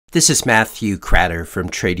This is Matthew Kratter from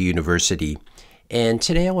Trader University, and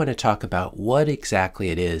today I want to talk about what exactly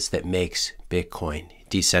it is that makes Bitcoin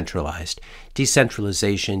decentralized.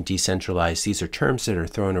 Decentralization, decentralized, these are terms that are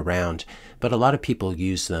thrown around, but a lot of people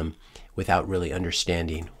use them without really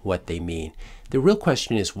understanding what they mean. The real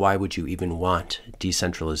question is, why would you even want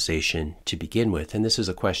decentralization to begin with? And this is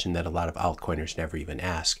a question that a lot of altcoiners never even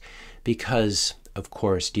ask, because of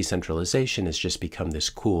course decentralization has just become this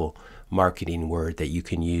cool marketing word that you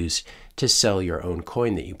can use to sell your own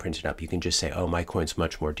coin that you printed up. You can just say, oh, my coin's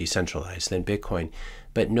much more decentralized than Bitcoin,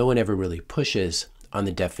 but no one ever really pushes on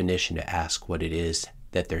the definition to ask what it is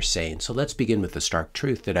that they're saying. So let's begin with the stark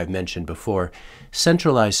truth that I've mentioned before.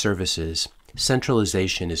 Centralized services,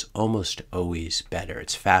 centralization is almost always better.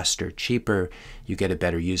 It's faster, cheaper, you get a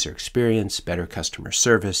better user experience, better customer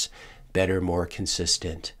service, better, more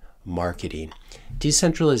consistent marketing.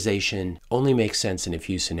 Decentralization only makes sense in a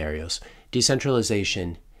few scenarios.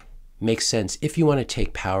 Decentralization makes sense if you want to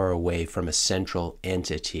take power away from a central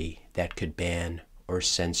entity that could ban or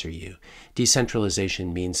censor you.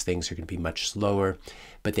 Decentralization means things are going to be much slower,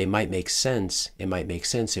 but they might make sense. It might make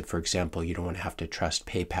sense if, for example, you don't want to have to trust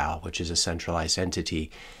PayPal, which is a centralized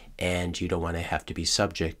entity, and you don't want to have to be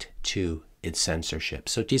subject to its censorship.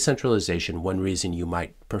 So decentralization, one reason you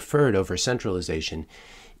might prefer it over centralization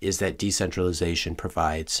is that decentralization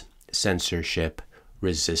provides censorship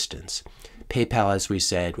resistance. PayPal, as we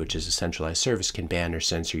said, which is a centralized service, can ban or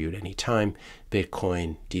censor you at any time.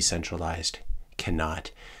 Bitcoin, decentralized, cannot.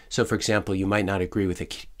 So for example, you might not agree with the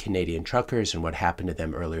Canadian truckers and what happened to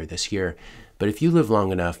them earlier this year, but if you live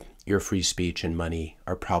long enough, your free speech and money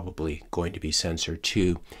are probably going to be censored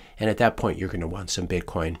too. And at that point, you're going to want some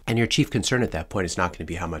Bitcoin. And your chief concern at that point is not going to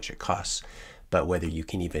be how much it costs, but whether you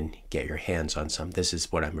can even get your hands on some. This is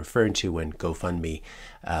what I'm referring to when GoFundMe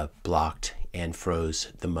blocked and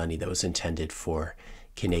froze the money that was intended for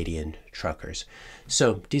Canadian truckers.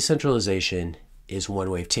 So decentralization is one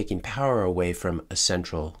way of taking power away from a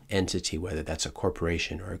central entity, whether that's a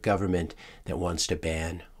corporation or a government that wants to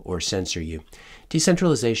ban or censor you.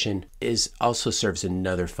 Decentralization also serves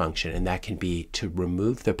another function, and that can be to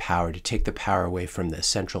remove the power, to take the power away from the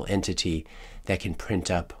central entity that can print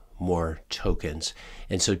up more tokens.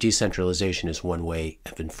 And so decentralization is one way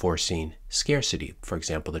of enforcing scarcity. For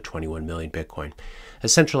example, the 21 million Bitcoin. A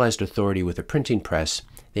centralized authority with a printing press,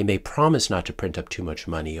 they may promise not to print up too much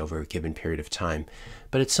money over a given period of time,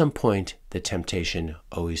 but at some point the temptation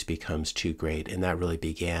always becomes too great. And that really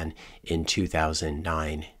began in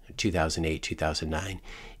 2008, 2009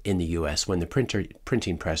 in the US when the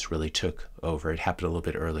printing press really took over. It happened a little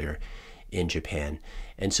bit earlier in Japan.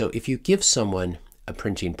 And so if you give someone a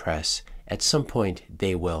printing press, at some point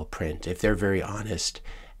they will print. If they're very honest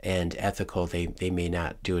and ethical, they may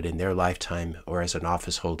not do it in their lifetime or as an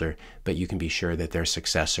office holder, but you can be sure that their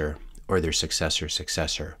successor or their successor's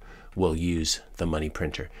successor will use the money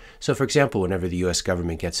printer. So for example, whenever the US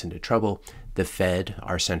government gets into trouble, the Fed,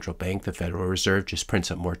 our central bank, the Federal Reserve, just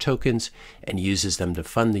prints up more tokens and uses them to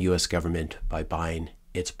fund the US government by buying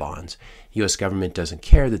its bonds. The US government doesn't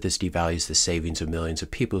care that this devalues the savings of millions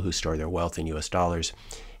of people who store their wealth in US dollars.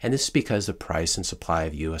 And this is because the price and supply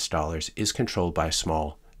of US dollars is controlled by a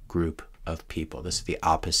small group of people. This is the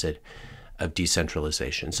opposite of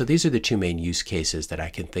decentralization. So these are the two main use cases that I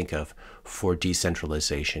can think of for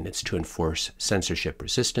decentralization. It's to enforce censorship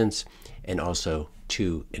resistance and also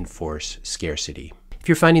to enforce scarcity. If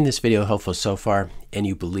you're finding this video helpful so far and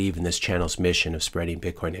you believe in this channel's mission of spreading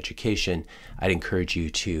Bitcoin education, I'd encourage you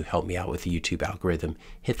to help me out with the YouTube algorithm.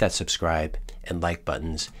 Hit that subscribe and like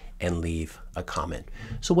buttons and leave a comment.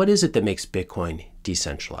 So what is it that makes Bitcoin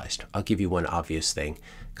decentralized? I'll give you one obvious thing.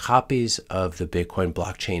 Copies of the Bitcoin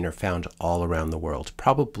blockchain are found all around the world,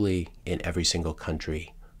 probably in every single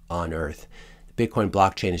country on Earth. The Bitcoin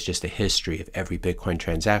blockchain is just a history of every Bitcoin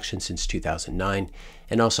transaction since 2009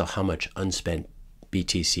 and also how much unspent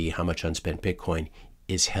BTC, how much unspent Bitcoin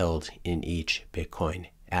is held in each Bitcoin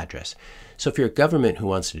address. So if you're a government who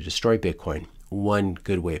wants to destroy Bitcoin, one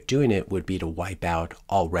good way of doing it would be to wipe out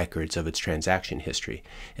all records of its transaction history.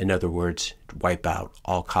 In other words, wipe out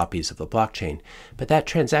all copies of the blockchain. But that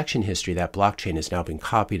transaction history, that blockchain, has now been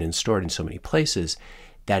copied and stored in so many places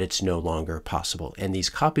that it's no longer possible. And these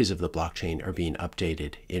copies of the blockchain are being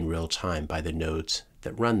updated in real time by the nodes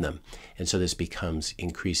that run them. And so this becomes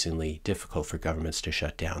increasingly difficult for governments to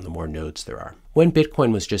shut down the more nodes there are. When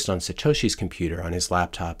Bitcoin was just on Satoshi's computer, on his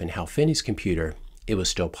laptop, and Hal Finney's computer, it was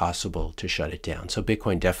still possible to shut it down. So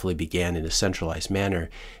Bitcoin definitely began in a centralized manner,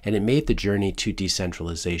 and it made the journey to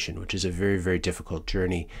decentralization, which is a very, very difficult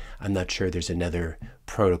journey. I'm not sure there's another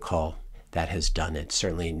protocol that has done it,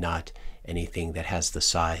 certainly not anything that has the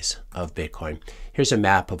size of Bitcoin. Here's a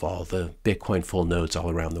map of all the Bitcoin full nodes all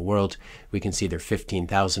around the world. We can see there are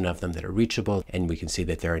 15,000 of them that are reachable, and we can see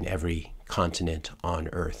that they're in every continent on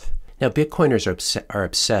Earth. Now, Bitcoiners are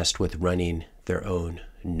obsessed with running their own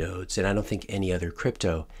nodes, and I don't think any other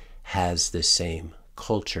crypto has the same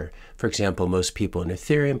culture. For example, most people in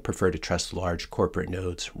Ethereum prefer to trust large corporate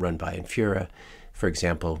nodes run by Infura. For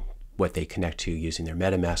example, what they connect to using their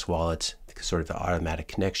MetaMask wallets, sort of the automatic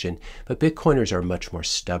connection. But Bitcoiners are a much more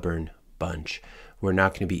stubborn bunch. We're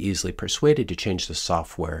not going to be easily persuaded to change the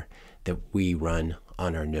software that we run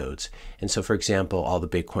on our nodes. And so, for example, all the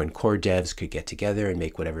Bitcoin core devs could get together and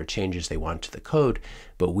make whatever changes they want to the code,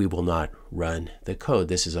 but we will not run the code.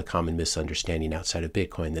 This is a common misunderstanding outside of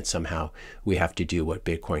Bitcoin, that somehow we have to do what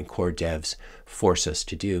Bitcoin core devs force us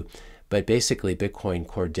to do. But basically, Bitcoin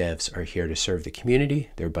core devs are here to serve the community.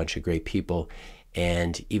 They're a bunch of great people.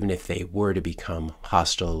 And even if they were to become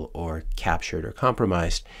hostile or captured or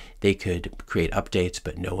compromised, they could create updates,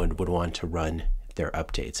 but no one would want to run their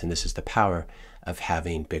updates. And this is the power of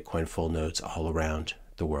having Bitcoin full nodes all around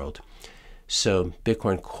the world. So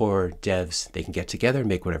Bitcoin core devs, they can get together and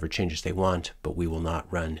make whatever changes they want, but we will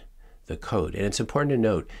not run the code. And it's important to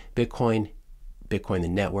note, Bitcoin, the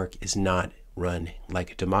network, is not run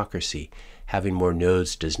like a democracy. Having more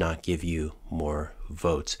nodes does not give you more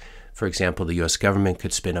votes. For example, the US government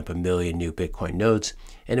could spin up 1 million new Bitcoin nodes,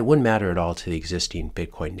 and it wouldn't matter at all to the existing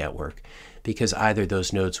Bitcoin network, because either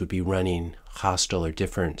those nodes would be running hostile or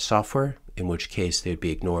different software, in which case they would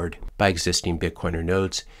be ignored by existing Bitcoiner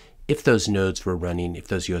nodes. If those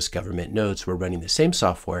US government nodes were running the same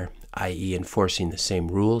software, i.e. enforcing the same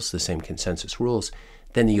rules, the same consensus rules,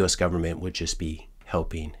 then the US government would just be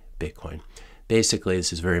helping Bitcoin. Basically,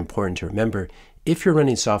 this is very important to remember. If you're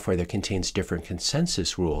running software that contains different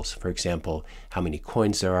consensus rules, for example, how many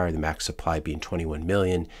coins there are, the max supply being 21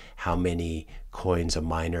 million, how many coins a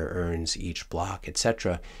miner earns each block,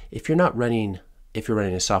 etc. If you're running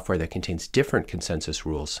a software that contains different consensus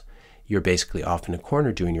rules, you're basically off in a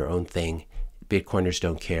corner doing your own thing. Bitcoiners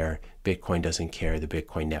don't care. Bitcoin doesn't care. The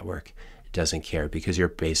Bitcoin network doesn't care, because you're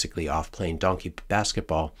basically off playing donkey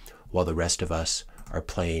basketball while the rest of us are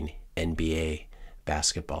playing NBA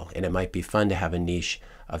basketball. And it might be fun to have a niche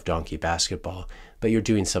of donkey basketball, but you're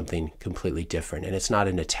doing something completely different. And it's not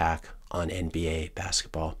an attack on NBA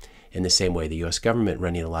basketball. In the same way, the US government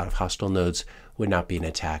running a lot of hostile nodes would not be an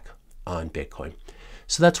attack on Bitcoin.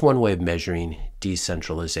 So that's one way of measuring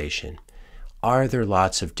decentralization. Are there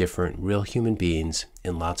lots of different real human beings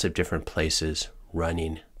in lots of different places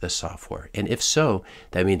running the software? And if so,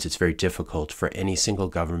 that means it's very difficult for any single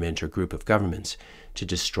government or group of governments to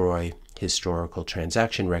destroy historical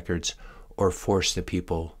transaction records or force the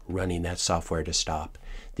people running that software to stop.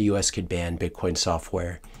 The US could ban Bitcoin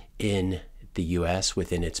software in the US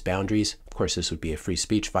within its boundaries. Of course, this would be a free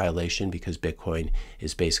speech violation because Bitcoin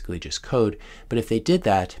is basically just code. But if they did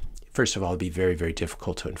that, first of all, it'd be very, very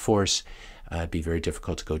difficult to enforce. It'd be very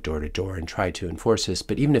difficult to go door to door and try to enforce this.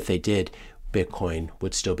 But even if they did, Bitcoin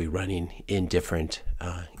would still be running in different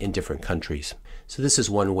countries. So this is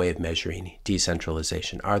one way of measuring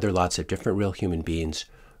decentralization. Are there lots of different real human beings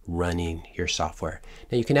running your software?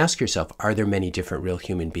 Now you can ask yourself, are there many different real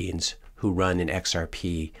human beings who run an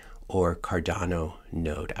XRP or Cardano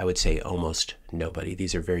node? I would say almost nobody.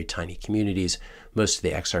 These are very tiny communities. Most of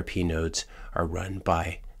the XRP nodes are run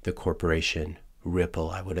by the corporation Ripple,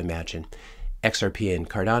 I would imagine. XRP and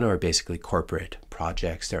Cardano are basically corporate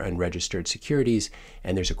projects. They're unregistered securities,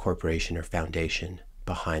 and there's a corporation or foundation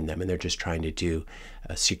behind them, and they're just trying to do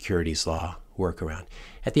a securities law workaround.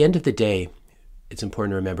 At the end of the day, it's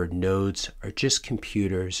important to remember nodes are just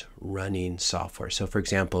computers running software. So for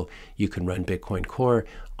example, you can run Bitcoin Core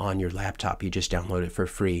on your laptop. You just download it for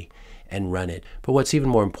free and run it. But what's even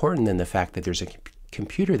more important than the fact that there's a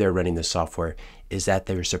computer there running the software is that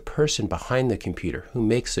there's a person behind the computer who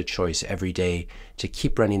makes the choice every day to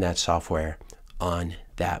keep running that software on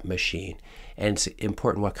that machine. And it's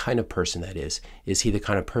important what kind of person that is. Is he the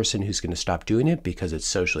kind of person who's going to stop doing it because it's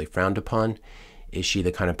socially frowned upon? Is she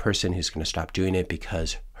the kind of person who's going to stop doing it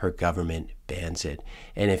because her government bans it?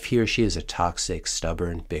 And if he or she is a toxic,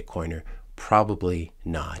 stubborn Bitcoiner, probably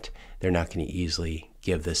not. They're not going to easily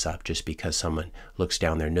give this up just because someone looks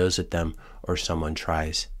down their nose at them or someone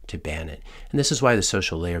tries to ban it. And this is why the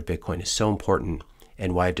social layer of Bitcoin is so important,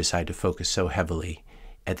 and why I've decided to focus so heavily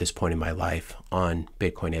at this point in my life on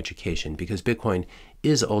Bitcoin education, because Bitcoin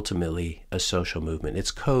is ultimately a social movement.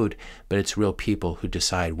 It's code, but it's real people who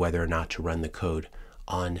decide whether or not to run the code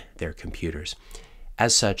on their computers.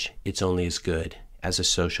 As such, it's only as good as a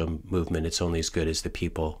social movement. It's only as good as the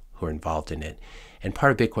people who are involved in it. And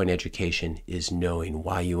part of Bitcoin education is knowing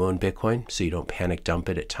why you own Bitcoin so you don't panic dump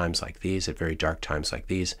it at times like these, at very dark times like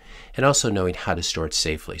these, and also knowing how to store it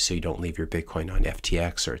safely so you don't leave your Bitcoin on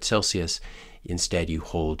FTX or at Celsius. Instead, you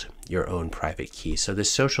hold your own private key. So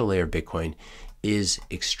this social layer of Bitcoin is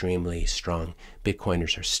extremely strong.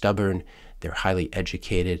 Bitcoiners are stubborn, they're highly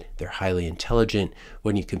educated, they're highly intelligent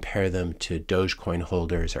when you compare them to Dogecoin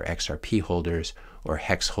holders or XRP holders or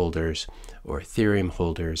Hex holders or Ethereum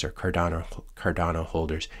holders or Cardano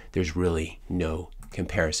holders. There's really no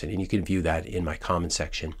comparison. And you can view that in my comment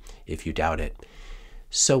section if you doubt it.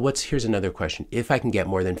 So here's another question. If I can get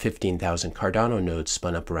more than 15,000 Cardano nodes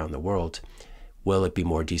spun up around the world, will it be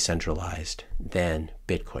more decentralized than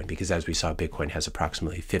Bitcoin? Because as we saw, Bitcoin has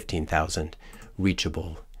approximately 15,000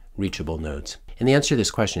 reachable nodes. And the answer to this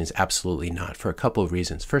question is absolutely not, for a couple of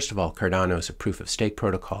reasons. First of all, Cardano is a proof of stake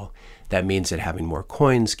protocol. That means that having more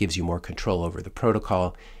coins gives you more control over the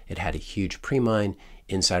protocol. It had a huge pre-mine.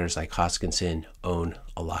 Insiders like Hoskinson own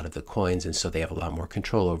a lot of the coins, and so they have a lot more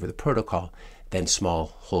control over the protocol than small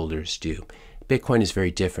holders do. Bitcoin is very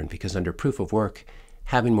different because under proof of work,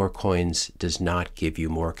 having more coins does not give you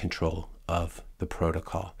more control of the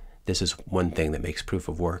protocol. This is one thing that makes proof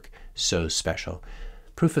of work so special.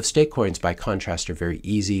 Proof of stake coins, by contrast, are very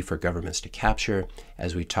easy for governments to capture.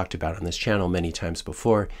 As we talked about on this channel many times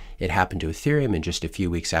before, it happened to Ethereum in just a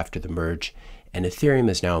few weeks after the merge, and Ethereum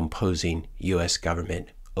is now imposing US government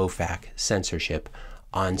OFAC censorship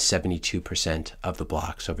on 72% of the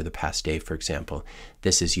blocks over the past day, for example.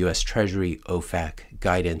 This is US Treasury OFAC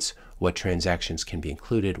guidance, what transactions can be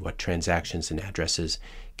included, what transactions and addresses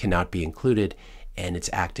cannot be included, and it's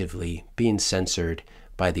actively being censored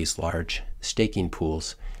by these large staking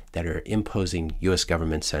pools that are imposing US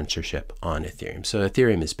government censorship on Ethereum. So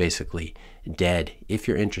Ethereum is basically dead if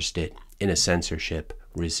you're interested in a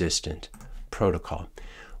censorship-resistant protocol.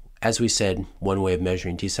 As we said, one way of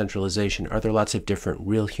measuring decentralization are there lots of different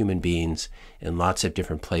real human beings in lots of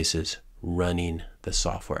different places running the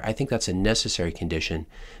software. I think that's a necessary condition,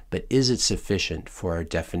 but is it sufficient for our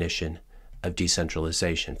definition of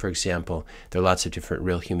decentralization? For example, there are lots of different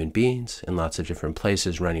real human beings in lots of different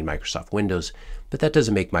places running Microsoft Windows, but that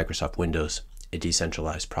doesn't make Microsoft Windows a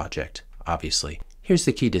decentralized project, obviously. Here's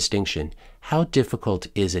the key distinction. How difficult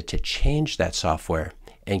is it to change that software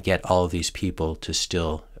and get all of these people to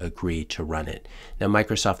still agree to run it? Now,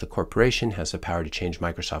 Microsoft, the corporation, has the power to change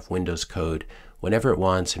Microsoft Windows code whenever it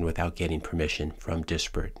wants and without getting permission from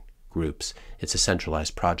disparate groups. It's a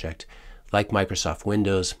centralized project. Like Microsoft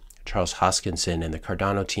Windows, Charles Hoskinson and the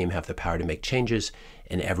Cardano team have the power to make changes,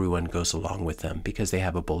 and everyone goes along with them because they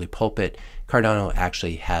have a bully pulpit. Cardano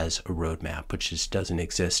actually has a roadmap, which just doesn't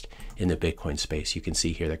exist in the Bitcoin space. You can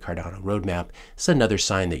see here the Cardano roadmap. It's another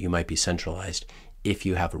sign that you might be centralized if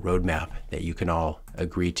you have a roadmap that you can all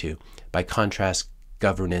agree to. By contrast,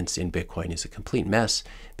 governance in Bitcoin is a complete mess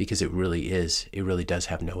because it really does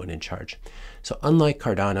have no one in charge. So unlike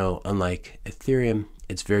Cardano, unlike Ethereum,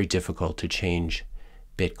 it's very difficult to change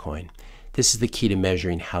Bitcoin. This is the key to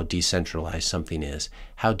measuring how decentralized something is.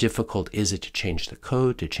 How difficult is it to change the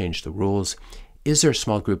code, to change the rules? Is there a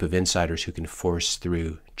small group of insiders who can force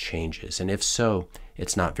through changes? And if so,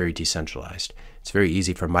 it's not very decentralized. It's very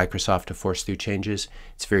easy for Microsoft to force through changes.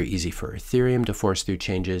 It's very easy for Ethereum to force through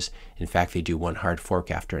changes. In fact, they do one hard fork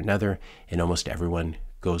after another, and almost everyone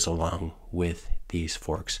goes along with these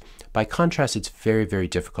forks. By contrast, it's very, very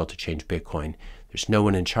difficult to change Bitcoin. There's no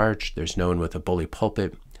one in charge. There's no one with a bully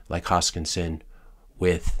pulpit like Hoskinson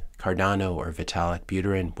with Cardano or Vitalik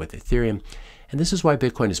Buterin with Ethereum. And this is why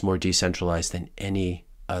Bitcoin is more decentralized than any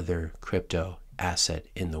other crypto asset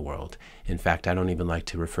in the world. In fact, I don't even like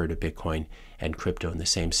to refer to Bitcoin and crypto in the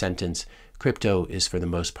same sentence. Crypto is for the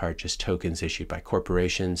most part just tokens issued by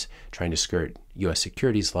corporations trying to skirt US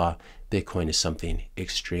securities law. Bitcoin is something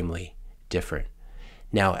extremely different.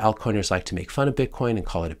 Now, altcoiners like to make fun of Bitcoin and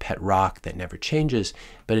call it a pet rock that never changes,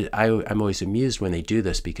 but I'm always amused when they do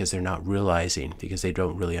this because they're not realizing, because they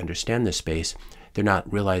don't really understand this space, they're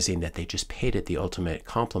not realizing that they just paid it the ultimate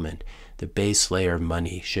compliment. The base layer of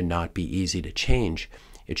money should not be easy to change.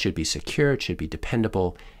 It should be secure, it should be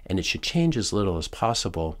dependable, and it should change as little as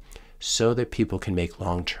possible so that people can make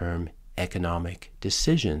long-term economic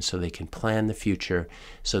decisions, so they can plan the future,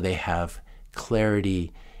 so they have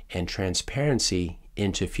clarity and transparency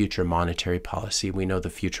into future monetary policy. We know the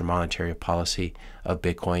future monetary policy of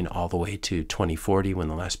Bitcoin all the way to 2040 when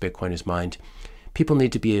the last Bitcoin is mined. People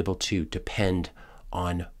need to be able to depend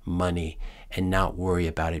on money and not worry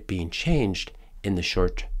about it being changed in the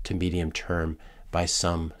short to medium term by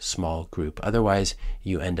some small group. Otherwise,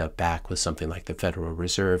 you end up back with something like the Federal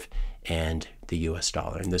Reserve and the US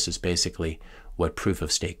dollar. And this is basically what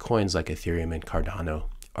proof-of-stake coins like Ethereum and Cardano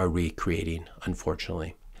are recreating,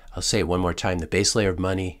 unfortunately. I'll say it one more time. The base layer of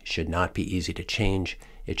money should not be easy to change.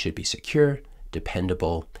 It should be secure,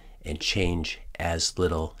 dependable, and change as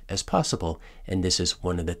little as possible. And this is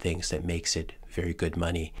one of the things that makes it very good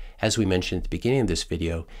money. As we mentioned at the beginning of this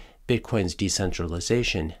video, Bitcoin's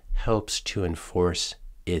decentralization helps to enforce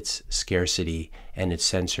its scarcity and its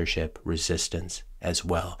censorship resistance as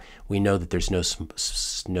well. We know that there's no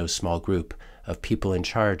small group of people in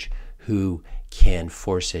charge who can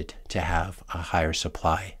force it to have a higher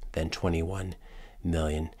supply than 21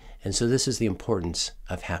 million. And so this is the importance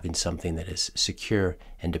of having something that is secure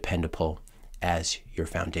and dependable as your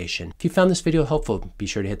foundation. If you found this video helpful, be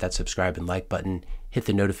sure to hit that subscribe and like button. Hit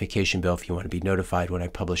the notification bell if you want to be notified when I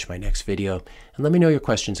publish my next video. And let me know your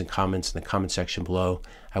questions and comments in the comment section below.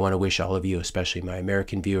 I want to wish all of you, especially my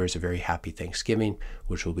American viewers, a very happy Thanksgiving,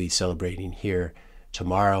 which we'll be celebrating here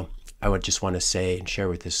tomorrow. I would just want to say and share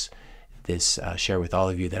with share with all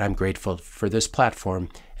of you that I'm grateful for this platform,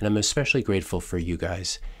 and I'm especially grateful for you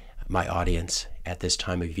guys, my audience, at this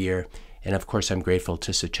time of year. And of course, I'm grateful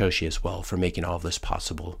to Satoshi as well for making all of this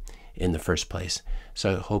possible in the first place.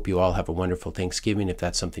 So I hope you all have a wonderful Thanksgiving if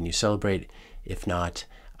that's something you celebrate. If not,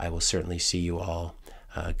 I will certainly see you all,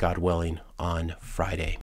 God willing, on Friday.